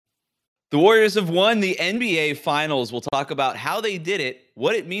The Warriors have won the NBA Finals. We'll talk about how they did it,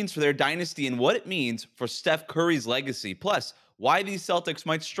 what it means for their dynasty, and what it means for Steph Curry's legacy. Plus, why these Celtics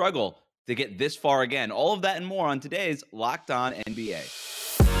might struggle to get this far again. All of that and more on today's Locked On NBA.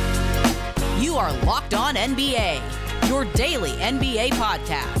 You are Locked On NBA, your daily NBA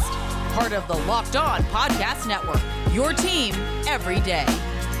podcast. Part of the Locked On Podcast Network, your team every day.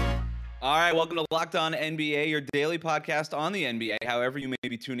 All right, welcome to Locked On NBA, your daily podcast on the NBA. However you may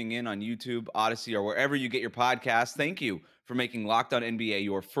be tuning in on YouTube, Odyssey, or wherever you get your podcasts, thank you for making Locked On NBA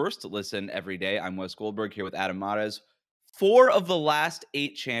your first listen every day. I'm Wes Goldberg here with Adam Mares. 4 of the last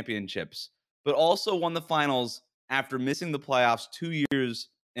 8 championships, but also won the finals after missing the playoffs 2 years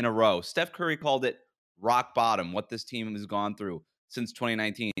in a row. Steph Curry called it rock bottom, what this team has gone through since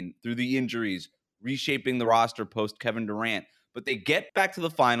 2019, through the injuries, reshaping the roster post Kevin Durant. But they get back to the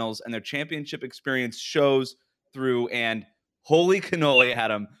finals, and their championship experience shows through. And holy cannoli,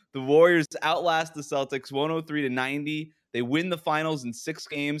 Adam, the Warriors outlast the Celtics 103-90. They win the finals in 6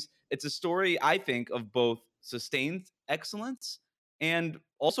 games. It's a story, I think, of both sustained excellence and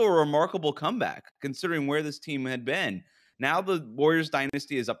also a remarkable comeback, considering where this team had been. Now the Warriors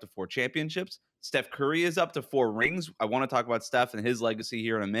dynasty is up to 4 championships. Steph Curry is up to 4 rings. I want to talk about Steph and his legacy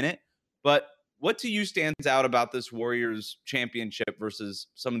here in a minute. But what to you stands out about this Warriors championship versus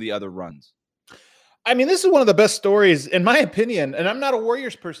some of the other runs? I mean, this is one of the best stories, in my opinion. And I'm not a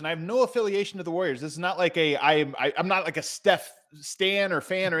Warriors person. I have no affiliation to the Warriors. This is not like I'm not like a Steph stan or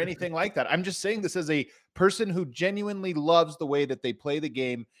fan or anything like that. I'm just saying this as a person who genuinely loves the way that they play the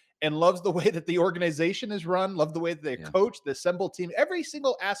game and loves the way that the organization is run, love the way that they coach, the assembled team, every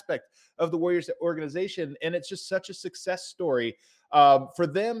single aspect of the Warriors organization. And it's just such a success story for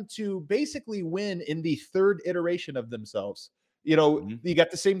them to basically win in the 3rd iteration of themselves. You know, you got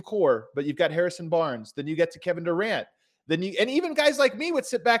the same core, but you've got Harrison Barnes. Then you get to Kevin Durant. And even guys like me would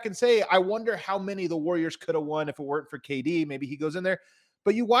sit back and say, I wonder how many the Warriors could have won if it weren't for KD. Maybe he goes in there.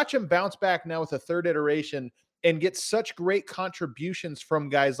 But you watch him bounce back now with a 3rd iteration and get such great contributions from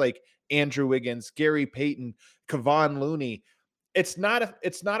guys like Andrew Wiggins, Gary Payton, Kevon Looney. It's not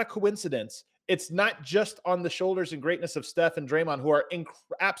a coincidence. It's not just on the shoulders and greatness of Steph and Draymond, who are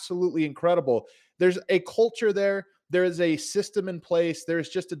absolutely incredible. There's a culture there. There is a system in place. There's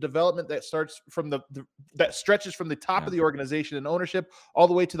just a development that starts from that stretches from the top of the organization and ownership all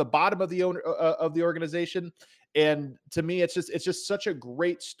the way to the bottom of the organization. And to me, it's just such a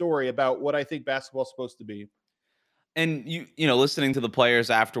great story about what I think basketball is supposed to be. And you know, listening to the players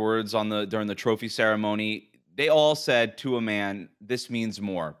afterwards during the trophy ceremony, they all said to a man, this means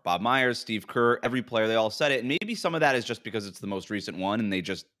more. Bob Myers, Steve Kerr, every player, they all said it. And maybe some of that is just because it's the most recent one and they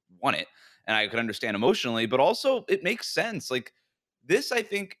just won it. And I could understand emotionally, but also it makes sense. Like, this, I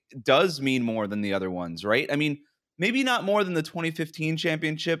think, does mean more than the other ones, right? I mean, maybe not more than the 2015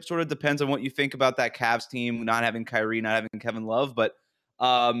 championship. Sort of depends on what you think about that Cavs team, not having Kyrie, not having Kevin Love. But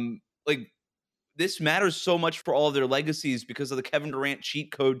this matters so much for all of their legacies because of the Kevin Durant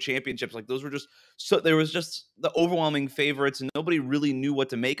cheat code championships. Like, those were there was just the overwhelming favorites, and nobody really knew what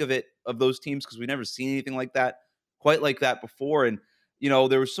to make of those teams, because we never seen anything like that, quite like that before. And, you know,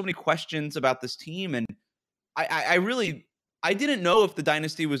 there were so many questions about this team, and I didn't know if the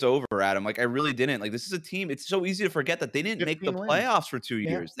dynasty was over, Adam. Like, I really didn't. Like, this is a team, it's so easy to forget that they didn't make the playoffs for 2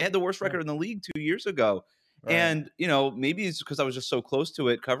 years. They had the worst record in the league 2 years ago. Right. And, you know, maybe it's because I was just so close to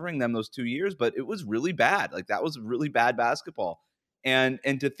it, covering them those 2 years, but it was really bad. Like, that was really bad basketball. And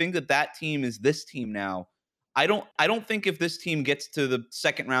to think that team is this team now, I don't think if this team gets to the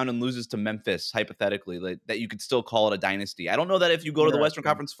second round and loses to Memphis, hypothetically, like, that you could still call it a dynasty. I don't know that if you go to the Western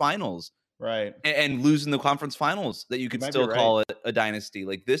Conference Finals, right, and lose in the conference finals, that you could still call it a dynasty.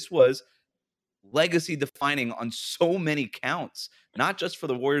 Like, this was legacy defining on so many counts, not just for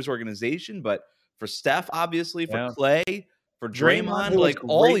the Warriors organization, but for Steph, obviously, for Clay, for Draymond, like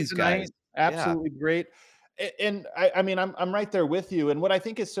all these guys. Absolutely great. And I mean, I'm right there with you. And what I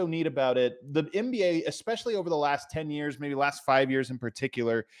think is so neat about it, the NBA, especially over the last 10 years, maybe last 5 years in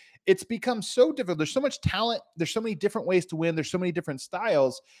particular, it's become so different. There's so much talent. There's so many different ways to win. There's so many different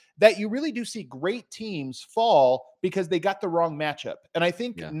styles that you really do see great teams fall because they got the wrong matchup. And I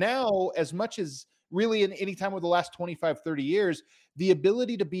think now, as much as really in any time over the last 25, 30 years, the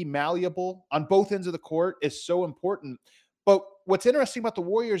ability to be malleable on both ends of the court is so important. But what's interesting about the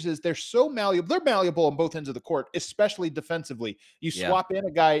Warriors is they're so malleable. They're malleable on both ends of the court, especially defensively. You swap in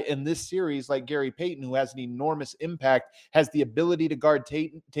a guy in this series like Gary Payton, who has an enormous impact, has the ability to guard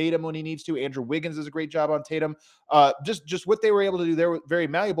Tatum when he needs to. Andrew Wiggins does a great job on Tatum. Just what they were able to do, they were very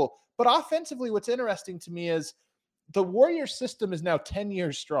malleable. But offensively, what's interesting to me is the Warriors system is now 10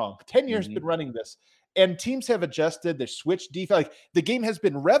 years strong. 10 years been running this. And teams have adjusted, they switched defense. Like the game has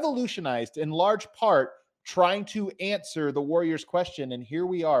been revolutionized in large part trying to answer the Warriors question. And here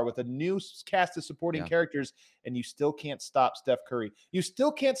we are with a new cast of supporting characters, and you still can't stop Steph Curry. You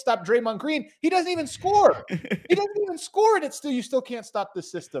still can't stop Draymond Green. He doesn't even score. He doesn't even score, and you still can't stop the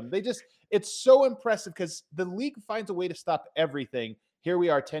system. It's so impressive because the league finds a way to stop everything. Here we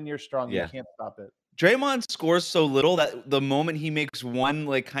are 10 years strong. You can't stop it. Draymond scores so little that the moment he makes one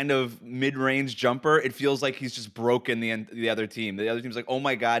like kind of mid-range jumper, it feels like he's just broken the other team. The other team's like, oh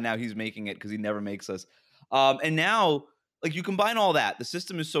my God, now he's making it because he never makes us. And now, like you combine all that, the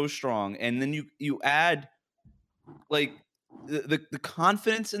system is so strong, and then you add like the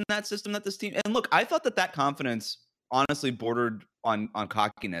confidence in that system that this team. And look, I thought that confidence honestly bordered on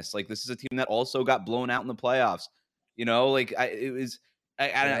cockiness. Like this is a team that also got blown out in the playoffs. You know, like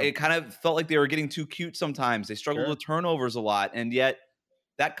it kind of felt like they were getting too cute sometimes. They struggled with turnovers a lot, and yet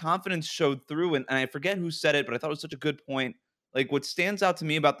that confidence showed through. And I forget who said it, but I thought it was such a good point. Like what stands out to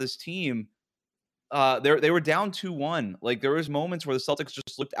me about this team, they were down 2-1. Like there was moments where the Celtics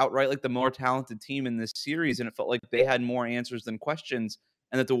just looked outright like the more talented team in this series, and it felt like they had more answers than questions.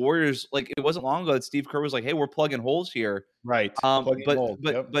 And that the Warriors, like it wasn't long ago that Steve Kerr was like, "Hey, we're plugging holes here." Right.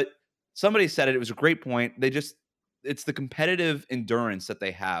 But somebody said it. It was a great point. It's the competitive endurance that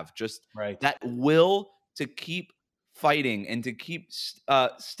they have, just that will to keep fighting and to keep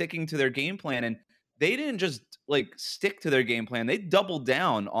sticking to their game plan. And they didn't just like stick to their game plan. They doubled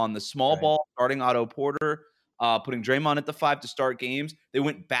down on the small ball, starting Otto Porter, putting Draymond at the 5 to start games. They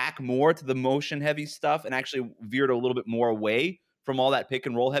went back more to the motion heavy stuff and actually veered a little bit more away from all that pick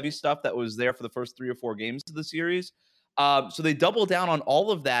and roll heavy stuff that was there for the first 3 or 4 games of the series. So they doubled down on all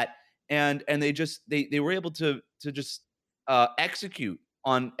of that. And they were able to just execute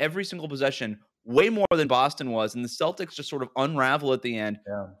on every single possession way more than Boston was. And the Celtics just sort of unravel at the end.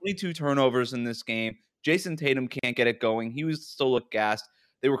 22 turnovers in this game. Jason Tatum can't get it going. He was still looked gassed.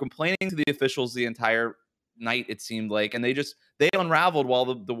 They were complaining to the officials the entire night, it seemed like. And they unraveled while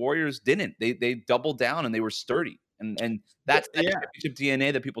the Warriors didn't. They doubled down and they were sturdy. And that's that championship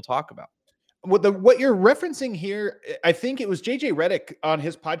DNA that people talk about. What you're referencing here, I think it was JJ Redick on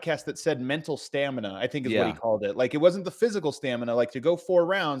his podcast that said mental stamina, I think is what he called it. Like it wasn't the physical stamina, like to go 4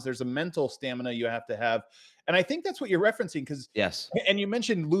 rounds, there's a mental stamina you have to have. And I think that's what you're referencing because and you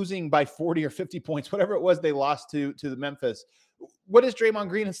mentioned losing by 40 or 50 points, whatever it was they lost to the Memphis. What is Draymond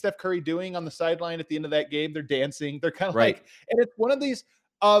Green and Steph Curry doing on the sideline at the end of that game? They're dancing. They're kind of like, and it's one of these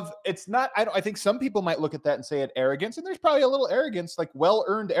it's not, I think some people might look at that and say it arrogance, and there's probably a little arrogance, like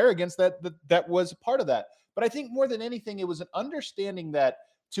well-earned arrogance that was part of that. But I think more than anything, it was an understanding that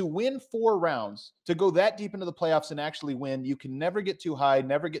to win 4 rounds, to go that deep into the playoffs and actually win, you can never get too high,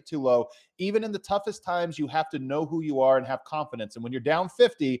 never get too low. Even in the toughest times, you have to know who you are and have confidence. And when you're down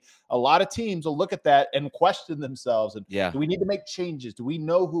 50, a lot of teams will look at that and question themselves. And do we need to make changes? Do we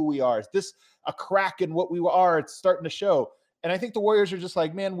know who we are? Is this a crack in what we are? It's starting to show. And I think the Warriors are just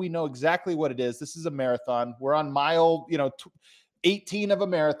like, man, we know exactly what it is. This is a marathon. We're on mile, 18 of a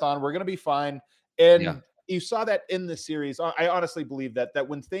marathon. We're going to be fine. And you saw that in the series. I honestly believe that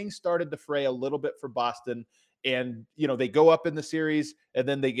when things started to fray a little bit for Boston and, they go up in the series and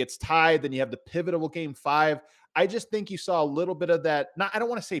then they gets tied, then you have the pivotal game 5. I just think you saw a little bit of that. I don't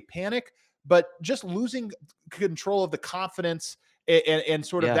want to say panic, but just losing control of the confidence and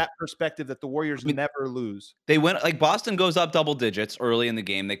sort of that perspective that the Warriors never lose. They went like Boston goes up double digits early in the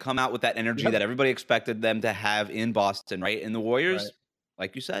game. They come out with that energy that everybody expected them to have in Boston, right? And the Warriors,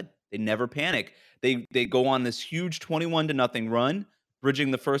 like you said, they never panic. They go on this huge 21-0 run,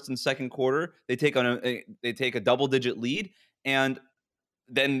 bridging the first and second quarter. They take a double digit lead, and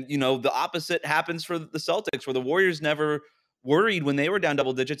then the opposite happens for the Celtics, where the Warriors never worried when they were down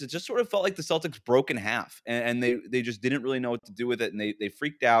double digits. It just sort of felt like the Celtics broke in half, and they just didn't really know what to do with it, and they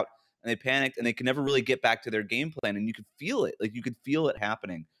freaked out and they panicked, and they could never really get back to their game plan, and you could feel it. Like you could feel it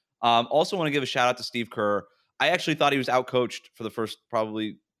happening. Also want to give a shout out to Steve Kerr. I actually thought he was outcoached for the first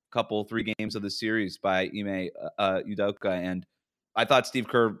probably 3 games of the series by Ime Udoka, and I thought Steve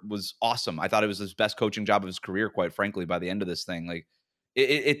Kerr was awesome. I thought it was his best coaching job of his career, quite frankly, by the end of this thing. Like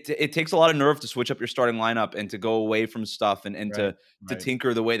it takes a lot of nerve to switch up your starting lineup and to go away from stuff and to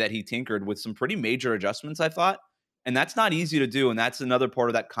tinker the way that he tinkered with some pretty major adjustments, I thought. And that's not easy to do. And that's another part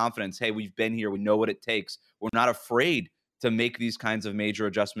of that confidence. Hey, we've been here. We know what it takes. We're not afraid to make these kinds of major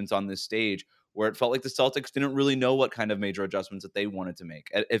adjustments on this stage, where it felt like the Celtics didn't really know what kind of major adjustments that they wanted to make,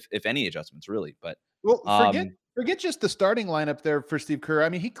 if any adjustments really. But forget just the starting lineup there for Steve Kerr. I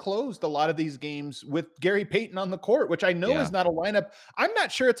mean, he closed a lot of these games with Gary Payton on the court, which I know is not a lineup. I'm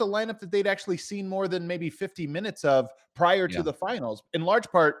not sure it's a lineup that they'd actually seen more than maybe 50 minutes of prior to the finals, in large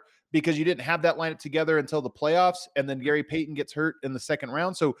part because you didn't have that lineup together until the playoffs. And then Gary Payton gets hurt in the second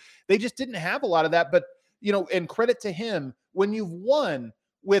round. So they just didn't have a lot of that. But, and credit to him, when you've won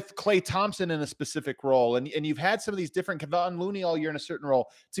with Klay Thompson in a specific role, and you've had some of these different Kevon Looney all year in a certain role,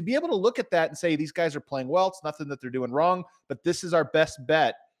 to be able to look at that and say, these guys are playing well, it's nothing that they're doing wrong, but this is our best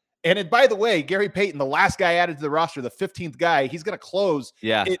bet. And by the way, Gary Payton, the last guy added to the roster, the 15th guy, he's going to close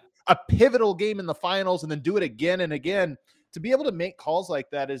a pivotal game in the finals and then do it again and again. To be able to make calls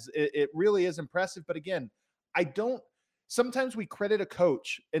like that it really is impressive. But again, sometimes we credit a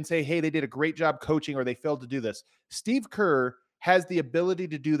coach and say, hey, they did a great job coaching or they failed to do this. Steve Kerr has the ability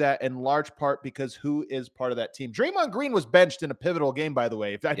to do that in large part because who is part of that team. Draymond Green was benched in a pivotal game, by the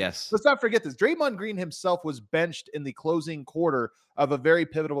way. Yes. Let's not forget this. Draymond Green himself was benched in the closing quarter of a very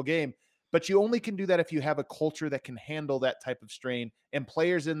pivotal game. But you only can do that if you have a culture that can handle that type of strain and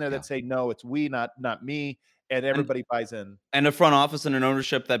players in there that say, no, it's we, not me. And everybody buys in. And a front office and an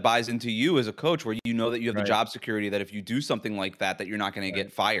ownership that buys into you as a coach, where you know that you have the job security, that if you do something like that you're not going to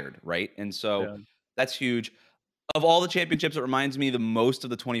get fired, right? And so that's huge. Of all the championships, it reminds me the most of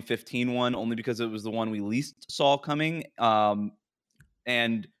the 2015 one, only because it was the one we least saw coming.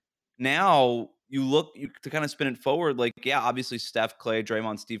 And now to kind of spin it forward, like, yeah, obviously Steph, Klay,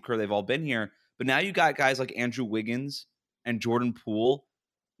 Draymond, Steve Kerr, they've all been here. But now you got guys like Andrew Wiggins and Jordan Poole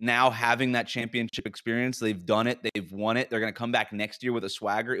now having that championship experience. They've done it. They've won it. They're going to come back next year with a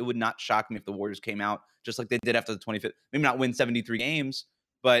swagger. It would not shock me if the Warriors came out just like they did after the 25th. Maybe not win 73 games,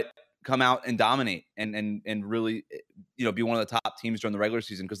 but come out and dominate and really, be one of the top teams during the regular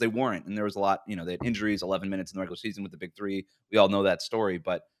season, because they weren't. And there was a lot, they had injuries, 11 minutes in the regular season with the big three. We all know that story.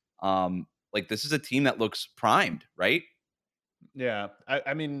 But this is a team that looks primed, right? Yeah.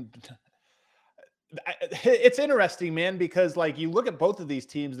 I mean, it's interesting, man, because you look at both of these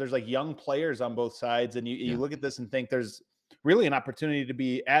teams, there's young players on both sides, and you look at this and think there's really an opportunity to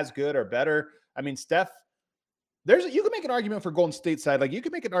be as good or better. I mean, Steph, you can make an argument for Golden State side. You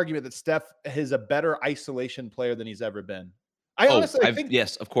can make an argument that Steph is a better isolation player than he's ever been. I think,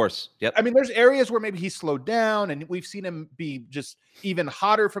 yes, of course. Yep. I mean, there's areas where maybe he's slowed down, and we've seen him be just even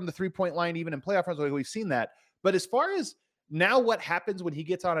hotter from the 3-point line, even in playoff runs. We've seen that. But as far as now, what happens when he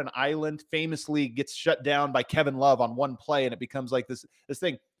gets on an island, famously gets shut down by Kevin Love on one play, and it becomes this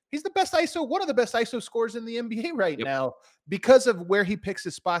thing. He's the best ISO, one of the best ISO scorers in the NBA right now, because of where he picks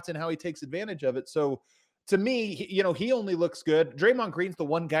his spots and how he takes advantage of it. So to me, he only looks good. Draymond Green's the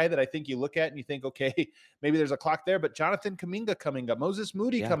one guy that I think you look at and you think, okay, maybe there's a clock there, but Jonathan Kuminga coming up, Moses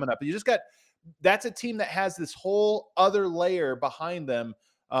Moody coming up. You just that's a team that has this whole other layer behind them.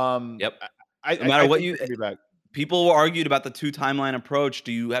 No matter what people argued about the 2-timeline approach.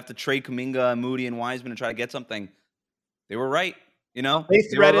 Do you have to trade Kuminga, Moody, and Wiseman to try to get something? They were right. They were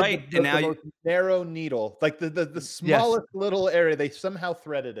right. And now the most narrow needle, the smallest little area, they somehow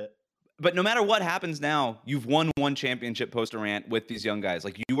threaded it. But no matter what happens now, you've won one championship post-Durant with these young guys.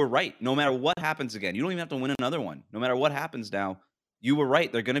 You were right. No matter what happens again, you don't even have to win another one. No matter what happens now, you were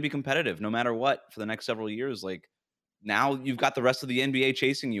right. They're going to be competitive no matter what for the next several years. Now you've got the rest of the NBA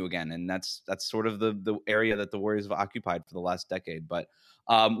chasing you again. And that's sort of the area that the Warriors have occupied for the last decade. But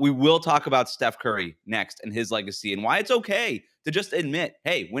we will talk about Steph Curry next and his legacy and why it's okay to just admit,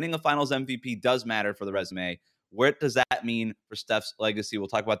 hey, winning a finals MVP does matter for the resume. What does that mean for Steph's legacy? We'll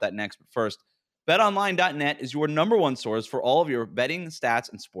talk about that next. But first, betonline.net is your number one source for all of your betting,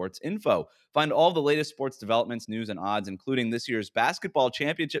 stats, and sports info. Find all the latest sports developments, news, and odds, including this year's basketball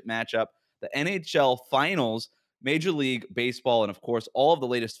championship matchup, the NHL Finals, Major League Baseball, and of course, all of the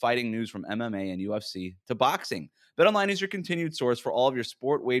latest fighting news from MMA and UFC to boxing. BetOnline is your continued source for all of your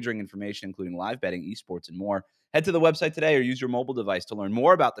sport wagering information, including live betting, esports, and more. Head to the website today or use your mobile device to learn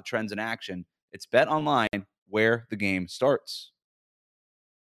more about the trends in action. It's BetOnline, where the game starts.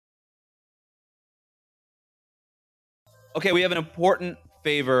 Okay, we have an important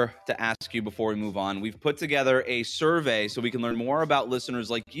favor to ask you before we move on. We've put together a survey so we can learn more about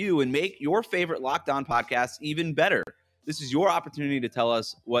listeners like you and make your favorite Locked On podcasts even better. This is your opportunity to tell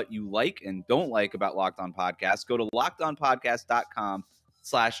us what you like and don't like about Locked On Podcasts. Go to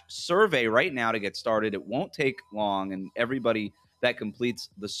lockedonpodcast.com/survey right now to get started. It won't take long, and everybody that completes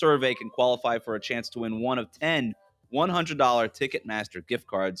the survey can qualify for a chance to win one of 10 $100 Ticketmaster gift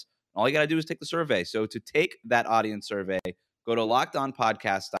cards. All you got to do is take the survey. So to take that audience survey, go to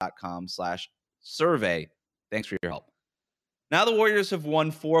lockedonpodcast.com/survey. Thanks for your help. Now the Warriors have won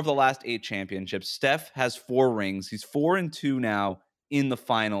 4 of the last 8 championships. Steph has 4 rings. He's 4-2 now in the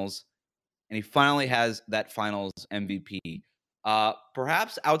finals, and he finally has that finals MVP.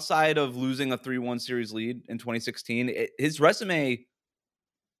 Perhaps outside of losing a 3-1 series lead in 2016, his resume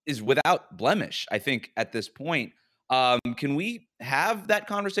is without blemish, I think, at this point. Can we have that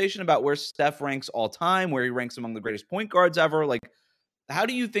conversation about where Steph ranks all time, where he ranks among the greatest point guards ever? Like, how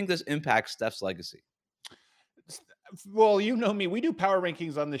do you think this impacts Steph's legacy? Well, you know me. We do power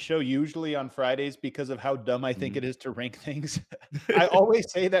rankings on the show usually on Fridays because of how dumb I think Mhm. it is to rank things. I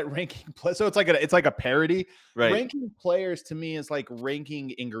always say that ranking so it's like a parody. Right. Ranking players to me is like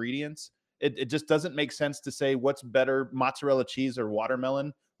ranking ingredients. It just doesn't make sense to say what's better, mozzarella cheese or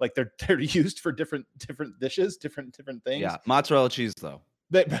watermelon. Like they're used for different dishes, different things. Yeah. Mozzarella cheese, though.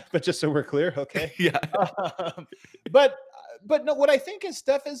 But just so we're clear, okay. Yeah. Um, but but no, what I think is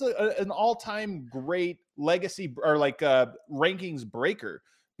Steph is an all-time great legacy or like rankings breaker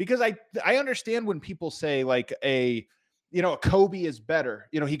because I understand when people say like a Kobe is better.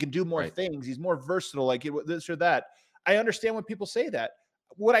 He can do more Right. things. He's more versatile, like this or that. I understand when people say that.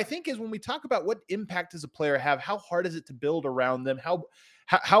 What I think is when we talk about what impact does a player have, how hard is it to build around them,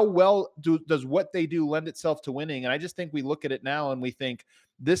 how well does what they do lend itself to winning? And I just think we look at it now and we think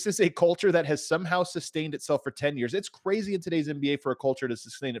this is a culture that has somehow sustained itself for 10 years. It's crazy in today's NBA for a culture to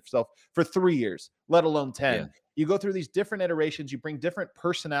sustain itself for 3 years, let alone 10. Yeah. You go through these different iterations, you bring different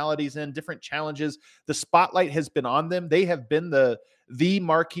personalities in, different challenges. The spotlight has been on them. They have been the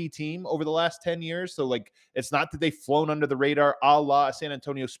marquee team over the last 10 years. So like, it's not that they've flown under the radar a la San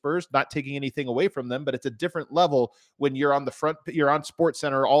Antonio Spurs, not taking anything away from them, but it's a different level when you're on the front, you're on Sports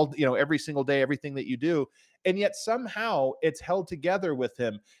Center every single day, everything that you do. And yet somehow it's held together with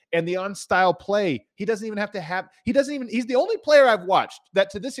him and the on-style play. He's the only player I've watched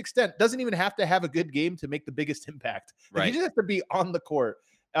that to this extent doesn't even have to have a good game to make the biggest impact. Like, Right. he just has to be on the court.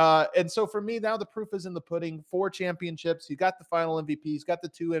 And so for me, now the proof is in the pudding. 4 championships. He got the final MVP. He's got the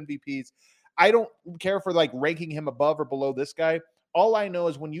 2 MVPs. I don't care for like ranking him above or below this guy. All I know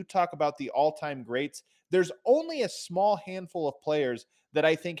is when you talk about the all-time greats, there's only a small handful of players that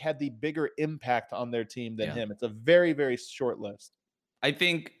I think had the bigger impact on their team than him. It's a very, very short list. I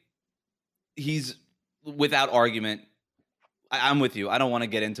think he's without argument. I'm with you. I don't want to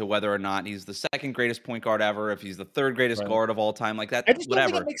get into whether or not he's the second greatest point guard ever, if he's the third greatest Right. guard of all time, like that, I just don't think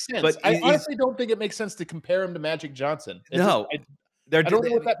whatever. it makes sense. But I honestly don't think it makes sense to compare him to Magic Johnson. I don't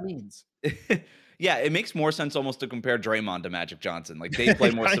know what that means. Yeah, it makes more sense almost to compare Draymond to Magic Johnson. Like they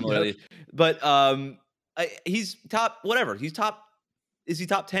play more Kind of. similarly. But he's top whatever. Is he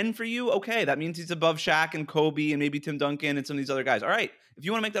top 10 for you? Okay, that means he's above Shaq and Kobe and maybe Tim Duncan and some of these other guys. All right, if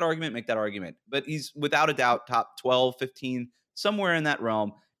you want to make that argument, make that argument. But he's without a doubt top 12, 15, somewhere in that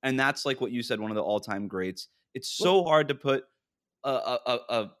realm. And that's like what you said, one of the all-time greats. It's so hard to put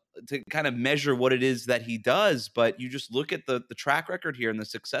to kind of measure what it is that he does, but you just look at the track record here and the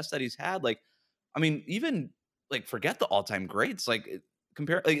success that he's had. Like, I mean, even like forget the all-time greats. Like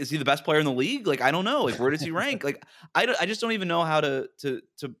compare, like, is he the best player in the league? Like, I don't know. Like, where does he rank? Like, I just don't even know how to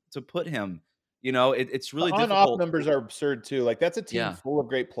put him. It's really The on-off difficult. numbers are absurd too. Like that's a team Yeah. full of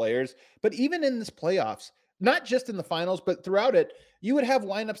great players. But even in this playoffs, not just in the finals, but throughout it, you would have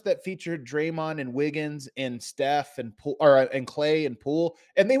lineups that featured Draymond and Wiggins and Steph and and Clay and Poole,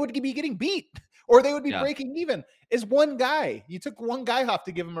 and they would be getting beat or they would be Yeah. breaking even. Is one guy. You took one guy off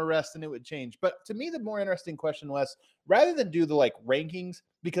to give him a rest and it would change. But to me, the more interesting question was rather than do the like rankings,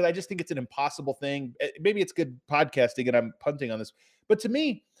 because I just think it's an impossible thing. Maybe it's good podcasting and I'm punting on this. But to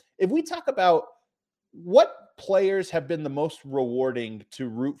me, if we talk about what players have been the most rewarding to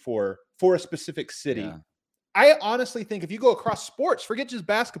root for a specific city, Yeah. I honestly think if you go across sports, forget just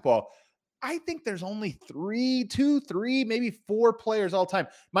basketball, I think there's only 3, maybe 4 players all time.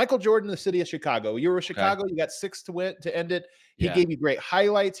 Michael Jordan, the city of Chicago. You were with Chicago, you got 6 to win to end it. He Yeah. gave you great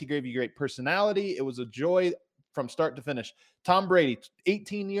highlights. He gave you great personality. It was a joy from start to finish. Tom Brady,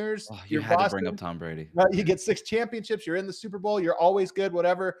 18 years. Oh, you you're had Boston. to bring up Tom Brady. You get 6 championships. You're in the Super Bowl. You're always good,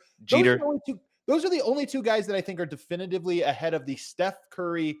 whatever. Jeter. Those are the only 2 guys that I think are definitively ahead of the Steph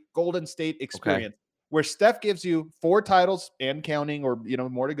Curry Golden State experience, where Steph gives you 4 titles and counting, or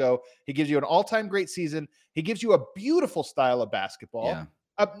more to go. He gives you an all-time great season. He gives you a beautiful style of basketball.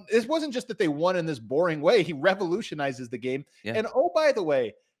 Yeah. It wasn't just that they won in this boring way. He revolutionizes the game. Yeah. And oh, by the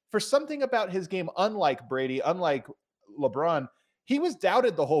way, for something about his game, unlike Brady, unlike LeBron, he was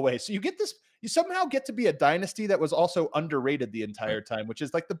doubted the whole way. So you somehow get to be a dynasty that was also underrated the entire time, which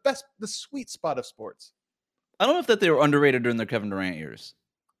is like the sweet spot of sports. I don't know if they were underrated during their Kevin Durant years.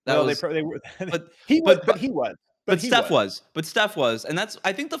 They were. But Steph was, and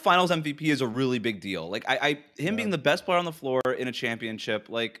I think the Finals MVP is a really big deal. Like him being the best player on the floor in a championship,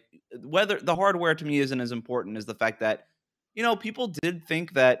 like whether the hardware to me isn't as important as the fact that people did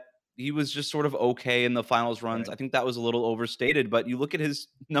think that he was just sort of okay in the finals runs. Right. I think that was a little overstated, but you look at his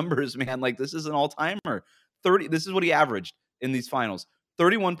numbers, man, like this is an all-timer. This is what he averaged in these finals.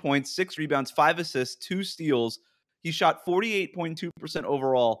 31 points, 6 rebounds, 5 assists, 2 steals. He shot 48.2%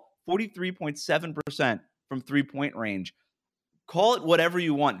 overall, 43.7% from 3-point range. Call it whatever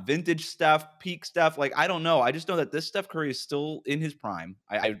you want. Vintage Steph, peak Steph. Like, I don't know. I just know that this Steph Curry is still in his prime.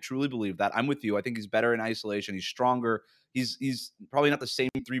 I truly believe that. I'm with you. I think he's better in isolation. He's stronger. He's probably not the same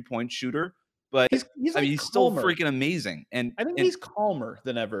 3-point shooter, but He's I like mean, he's still calmer. freaking amazing. And I think he's calmer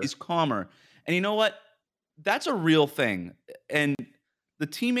than ever. he's calmer. And you know what? That's a real thing. And the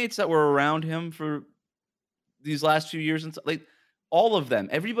teammates that were around him for these last few years and like all of them,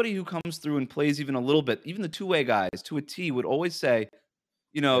 everybody who comes through and plays even a little bit, even the two-way guys to a T would always say,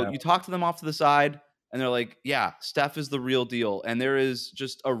 Yeah. you talk to them off to the side and they're like, yeah, Steph is the real deal. And there is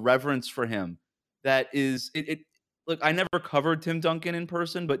just a reverence for him that is it. Look, I never covered Tim Duncan in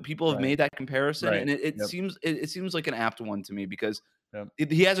person, but people have Right. made that comparison. Right. And it Yep. seems like an apt one to me because Yep.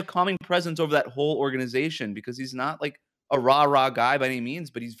 he has a calming presence over that whole organization because he's not like a rah-rah guy by any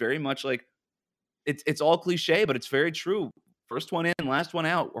means, but he's very much like it's all cliche, but it's very true. First one in, last one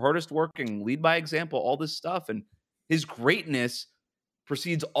out, hardest working, lead by example, all this stuff. And his greatness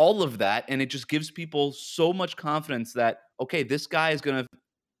precedes all of that. And it just gives people so much confidence that, okay, this guy is going to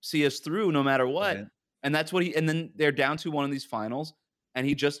see us through no matter what. Right. And that's what and then they're down to one of these finals and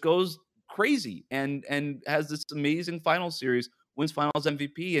he just goes crazy and has this amazing final series, wins finals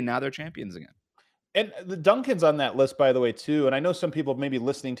MVP, and now they're champions again. And the Duncan's on that list, by the way, too. And I know some people may be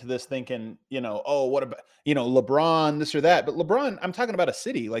listening to this thinking, oh, what about, LeBron, this or that. But LeBron, I'm talking about a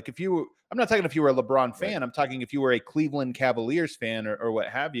city. Like I'm not talking if you were a LeBron fan. Right. I'm talking if you were a Cleveland Cavaliers fan or what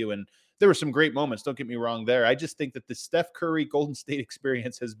have you. And there were some great moments. Don't get me wrong there. I just think that the Steph Curry Golden State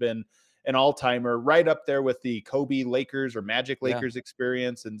experience has been an all-timer, right up there with the Kobe Lakers or Magic Lakers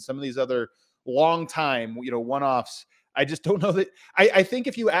experience and some of these other long time, one-offs. I just don't know that. I think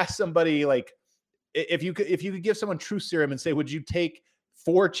if you ask somebody like, if you could give someone true serum and say, would you take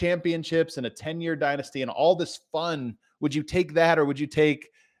 4 championships and a 10-year dynasty and all this fun? Would you take that, or would you take,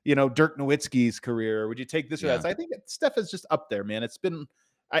 Dirk Nowitzki's career? Or would you take this or that? So I think Steph is just up there, man. It's been,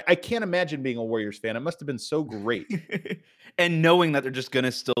 I can't imagine being a Warriors fan. It must have been so great. And knowing that they're just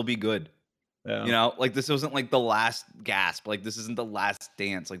gonna still be good. Yeah. Like this wasn't like the last gasp. Like this isn't the last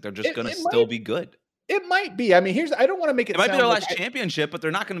dance. Like they're just gonna it still might be good. It might be. I mean, I don't want to make it It might be sound their like last championship, but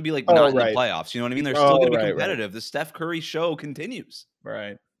they're not going to be like Oh, not in right. the playoffs. You know what I mean? They're still Oh, going to be right, right. competitive. The Steph Curry show continues.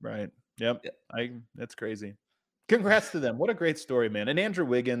 Right. Yep. Yeah. That's crazy. Congrats to them. What a great story, man. And Andrew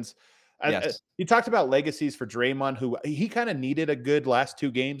Wiggins, Yes. you talked about legacies for Draymond, who he kind of needed a good last 2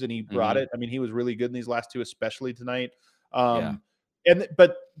 games, and he brought it. I mean, he was really good in these last 2, especially tonight.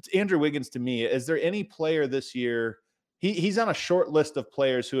 But Andrew Wiggins, to me, is there any player this year? He's on a short list of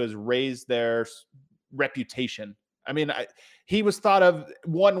players who has raised their reputation. I mean, he was thought of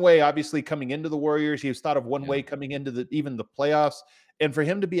one way, obviously, coming into the Warriors. He was thought of one way coming into even the playoffs. And for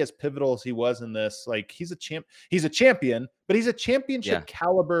him to be as pivotal as he was in this, like he's a champion, but he's a championship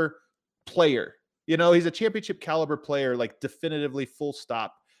caliber player. He's a championship caliber player, like definitively full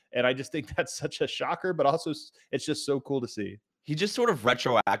stop. And I just think that's such a shocker, but also it's just so cool to see. He just sort of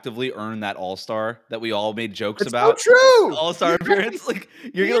retroactively earned that All-Star that we all made jokes It's about. so true. All-Star appearance. Like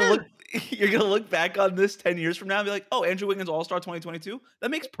you're gonna look back on this 10 years from now and be like, oh, Andrew Wiggins All-Star 2022. That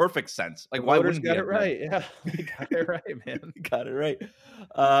makes perfect sense. Like why wouldn't got it right? Yeah, they got it right, man. Got it right.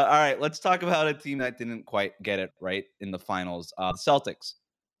 All right, let's talk about a team that didn't quite get it right in the finals. The Celtics.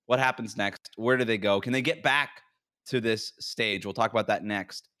 What happens next? Where do they go? Can they get back to this stage? We'll talk about that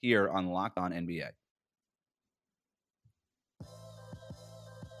next here on Locked On NBA.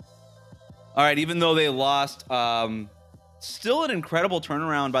 All right, even though they lost, still an incredible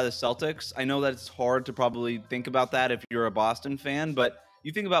turnaround by the Celtics. I know that it's hard to probably think about that if you're a Boston fan, but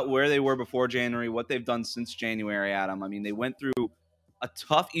you think about where they were before January, what they've done since January, Adam. I mean, they went through a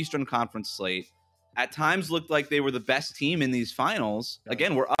tough Eastern Conference slate. At times looked like they were the best team in these finals.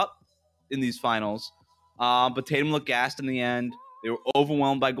 Again, we're up in these finals, but Tatum looked gassed in the end. They were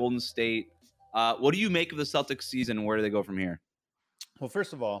overwhelmed by Golden State. What do you make of the Celtics season, and where do they go from here? Well,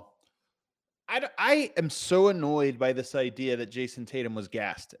 first of all, I am so annoyed by this idea that Jason Tatum was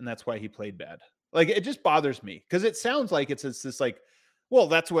gassed and that's why he played bad. Like, it just bothers me because it sounds like it's this like, well,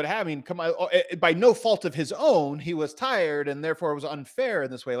 that's what happened. Come on, by no fault of his own, he was tired and therefore it was unfair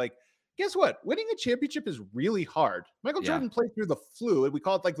in this way. Like, guess what? Winning a championship is really hard. Michael Jordan played through the flu, and we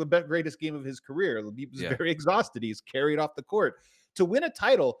call it like the greatest game of his career. He was very exhausted. He's carried off the court. To win a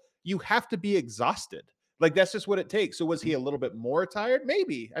title, you have to be exhausted. Like, that's just what it takes. So was he a little bit more tired?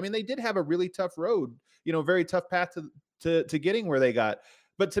 Maybe. I mean, they did have a really tough road, very tough path to getting where they got.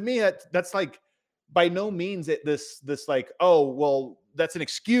 But to me, that's like by no means this like, oh, well, that's an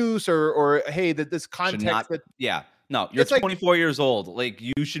excuse or hey, that this context No, you're 24 years old. Like,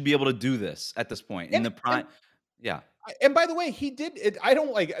 you should be able to do this at this point in the prime. Yeah. And by the way, he did it. I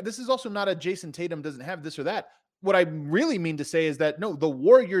don't like this is also not a Jason Tatum doesn't have this or that. What I really mean to say is that no, the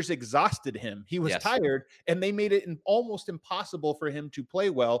Warriors exhausted him. He was Yes. tired and they made it almost impossible for him to play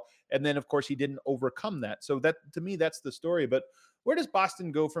well. And then, of course, he didn't overcome that. So, that to me, that's the story. But where does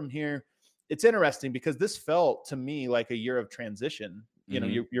Boston go from here? It's interesting because this felt to me like a year of transition.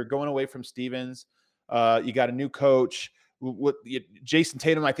 Mhm. You're going away from Stevens. You got a new coach. Jason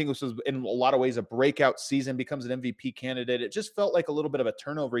Tatum, I think this was in a lot of ways a breakout season, becomes an MVP candidate. It just felt like a little bit of a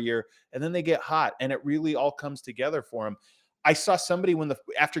turnover year, and then they get hot, and it really all comes together for him. I saw somebody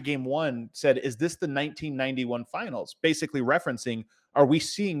after game one said, "Is this the 1991 Finals?" Basically referencing, are we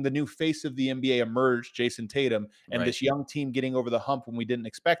seeing the new face of the NBA emerge, Jason Tatum, and Right. this young team getting over the hump when we didn't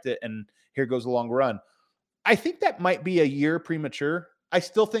expect it, and here goes a long run. I think that might be a year premature. I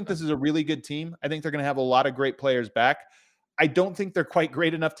still think Okay. this is a really good team. I think they're going to have a lot of great players back. I don't think they're quite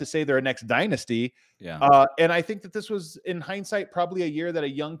great enough to say they're a next dynasty. Yeah. And I think that this was, in hindsight, probably a year that a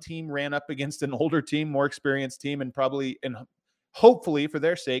young team ran up against an older team, more experienced team, and probably and hopefully for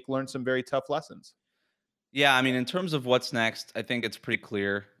their sake learned some very tough lessons. Yeah, I mean, in terms of what's next, I think it's pretty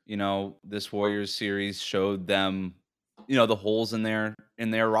clear. This Warriors series showed them, the holes in their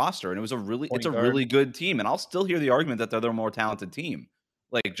roster, and it's Point a guard, really good team. And I'll still hear the argument that they're the more talented team,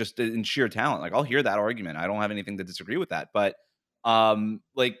 like just in sheer talent. Like I'll hear that argument. I don't have anything to disagree with that. But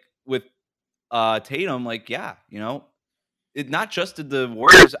like with Tatum, like yeah, it not just did the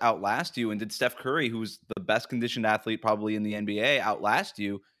Warriors outlast you, and did Steph Curry, who's the best conditioned athlete probably in the NBA, outlast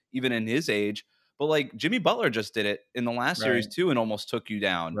you, even in his age, but like Jimmy Butler just did it in the last series right, too, and almost took you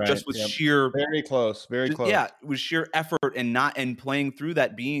down right, just with yep, sheer, very close, very close. yeah, with sheer effort and playing through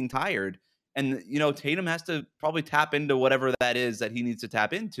that being tired. And Tatum has to probably tap into whatever that is that he needs to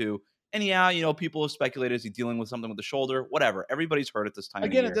tap into. And yeah, people have speculated, is he dealing with something with the shoulder? Whatever. Everybody's hurt at this time of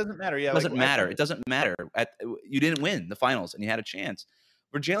Again, it year. doesn't matter. Yeah, like Doesn't matter. It doesn't matter. You didn't win the finals, and you had a chance.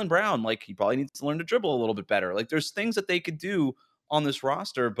 For Jaylen Brown, like he probably needs to learn to dribble a little bit better. Like there's things that they could do on this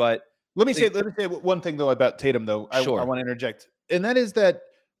roster, but like, let me say one thing though about Tatum though. I sure, want to interject, and that is that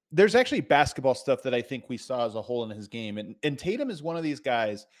there's actually basketball stuff that I think we saw as a whole in his game, and Tatum is one of these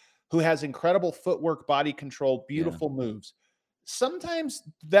guys who has incredible footwork, body control, yeah, beautiful moves. Sometimes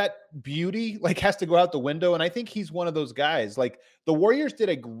that beauty like has to go out the window, and I think he's one of those guys. Like the Warriors did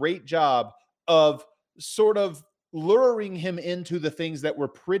a great job of sort of luring him into the things that were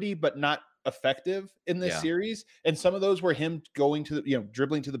pretty but not effective in this yeah, series. And some of those were him going to the,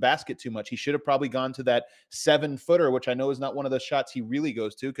 dribbling to the basket too much. He should have probably gone to that 7-footer, which I know is not one of the shots he really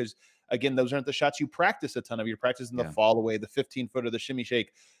goes to. Cause again, those aren't the shots you practice a ton of. You're practicing the yeah, fall away, the 15-footer, the shimmy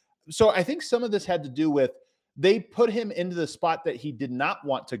shake. So I think some of this had to do with they put him into the spot that he did not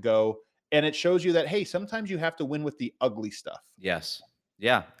want to go. And it shows you that, hey, sometimes you have to win with the ugly stuff. yes,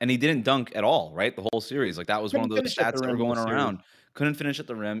 yeah. And he didn't dunk at all, right? The whole series, like that was one of Couldn't those finish at the stats that were rim going this series. around. Couldn't finish at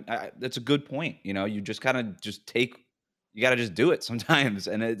the rim. That's a good point. You just kind of just take. You got to just do it sometimes,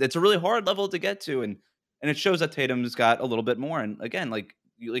 and it's a really hard level to get to, and it shows that Tatum's got a little bit more. And again, like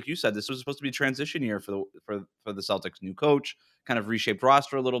you said, this was supposed to be a transition year for the Celtics, new coach, kind of reshaped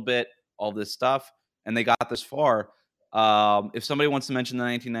roster a little bit, all this stuff, and they got this far. If somebody wants to mention the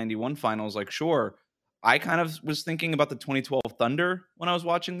 1991 finals, like sure, I kind of was thinking about the 2012 Thunder when I was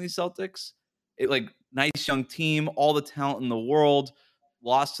watching these Celtics. It like nice young team, all the talent in the world,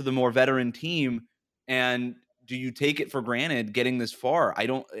 lost to the more veteran team, and do you take it for granted getting this far? I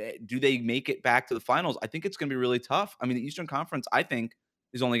don't. Do they make it back to the finals? I think it's going to be really tough. I mean, the Eastern Conference, I think,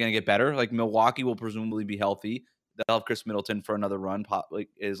 is only going to get better. Like Milwaukee will presumably be healthy. They'll have Chris Middleton for another run, like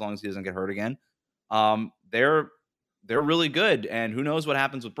as long as he doesn't get hurt again. They're really good, and who knows what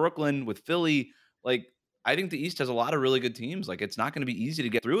happens with Brooklyn, with Philly. Like I think the East has a lot of really good teams. Like it's not going to be easy to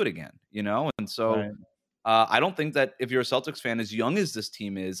get through it again. And so Right. I don't think that if you're a Celtics fan, as young as this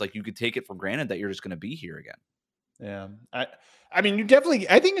team is, like you could take it for granted that you're just going to be here again. Yeah. I mean, you definitely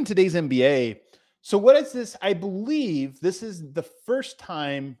I think in today's NBA, so what is this? I believe this is the first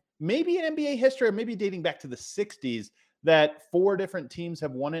time, maybe in NBA history, or maybe dating back to the 60s, that four different teams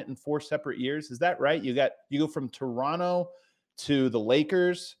have won it in four separate years. Is that right? You go from Toronto to the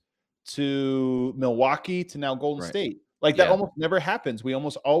Lakers to Milwaukee to now Golden Right. State. Like that Yeah. almost never happens. We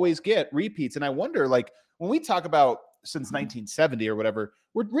almost always get repeats. And I wonder, like, when we talk about since 1970 or whatever,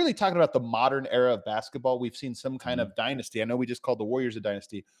 we're really talking about the modern era of basketball. We've seen some kind Mhm. of dynasty. I know we just called the Warriors a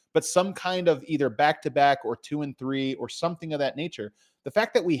dynasty, but some kind of either back to back or 2 and 3 or something of that nature. The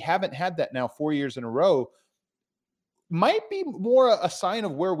fact that we haven't had that now 4 years in a row might be more a sign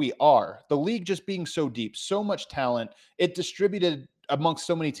of where we are. The league just being so deep, so much talent, it distributed amongst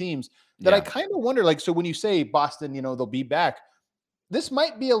so many teams that I Yeah. kind of wonder, like, so when you say Boston, they'll be back, this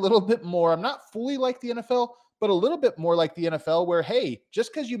might be a little bit more. I'm not fully like the NFL, but a little bit more like the NFL where, hey,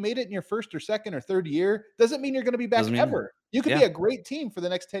 just because you made it in your first or second or third year doesn't mean you're going to be back ever. You could be a great team for the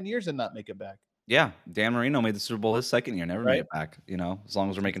next 10 years and not make it back. Yeah, Dan Marino made the Super Bowl his second year, never made Right. it back, as long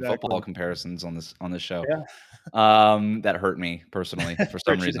as we're making football comparisons on this show. Yeah. That hurt me personally for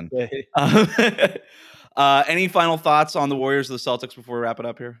some Hurt you to reason. say. Any final thoughts on the Warriors or the Celtics before we wrap it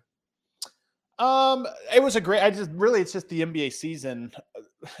up here? It was a great, it's just the NBA season.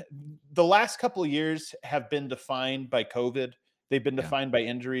 The last couple of years have been defined by COVID. They've been defined by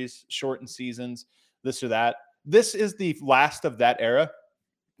injuries, shortened seasons, this or that. This is the last of that era.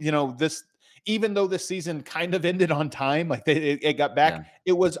 Even though this season kind of ended on time, like it got back,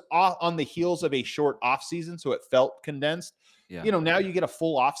 it was on the heels of a short off season. So it felt condensed. Now you get a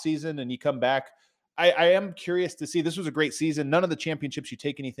full off season and you come back. I am curious to see, this was a great season. None of the championships you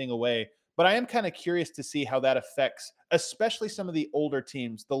take anything away, but I am kind of curious to see how that affects, especially some of the older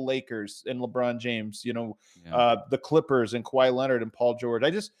teams, the Lakers and LeBron James, the Clippers and Kawhi Leonard and Paul George.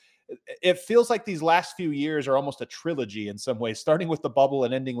 It feels like these last few years are almost a trilogy in some ways, starting with the bubble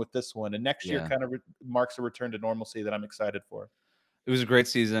and ending with this one. And next year kind of marks a return to normalcy that I'm excited for. It was a great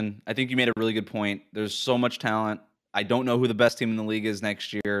season. I think you made a really good point. There's so much talent. I don't know who the best team in the league is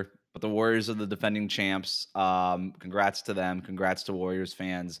next year, but the Warriors are the defending champs. Congrats to them. Congrats to Warriors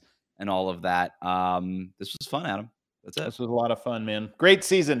fans and all of that. This was fun, Adam. That's it. This was a lot of fun, man. Great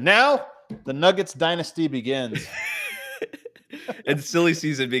season. Now the Nuggets dynasty begins. And silly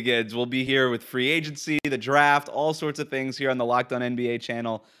season begins. We'll be here with free agency, the draft, all sorts of things here on the Locked On NBA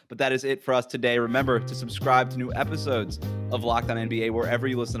channel. But that is it for us today. Remember to subscribe to new episodes of Locked On NBA wherever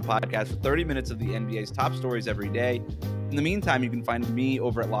you listen to podcasts for 30 minutes of the NBA's top stories every day. In the meantime, you can find me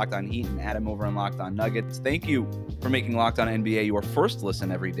over at Locked On Heat and Adam over on Locked On Nuggets. Thank you for making Locked On NBA your first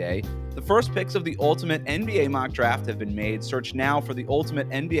listen every day. The first picks of the Ultimate NBA Mock Draft have been made. Search now for the Ultimate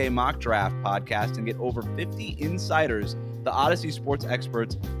NBA Mock Draft podcast and get over 50 insiders, the Odyssey sports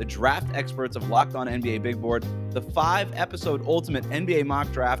experts, the draft experts of Locked On NBA Big Board. The 5-episode Ultimate NBA Mock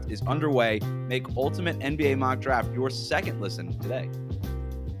Draft is underway. Make Ultimate NBA Mock Draft your second listen today.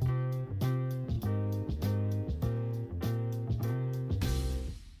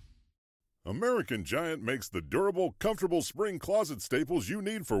 American Giant makes the durable, comfortable spring closet staples you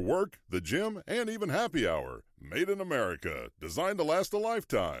need for work, the gym, and even happy hour. Made in America, designed to last a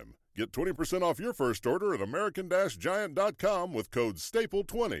lifetime. Get 20% off your first order at American-Giant.com with code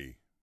STAPLE20.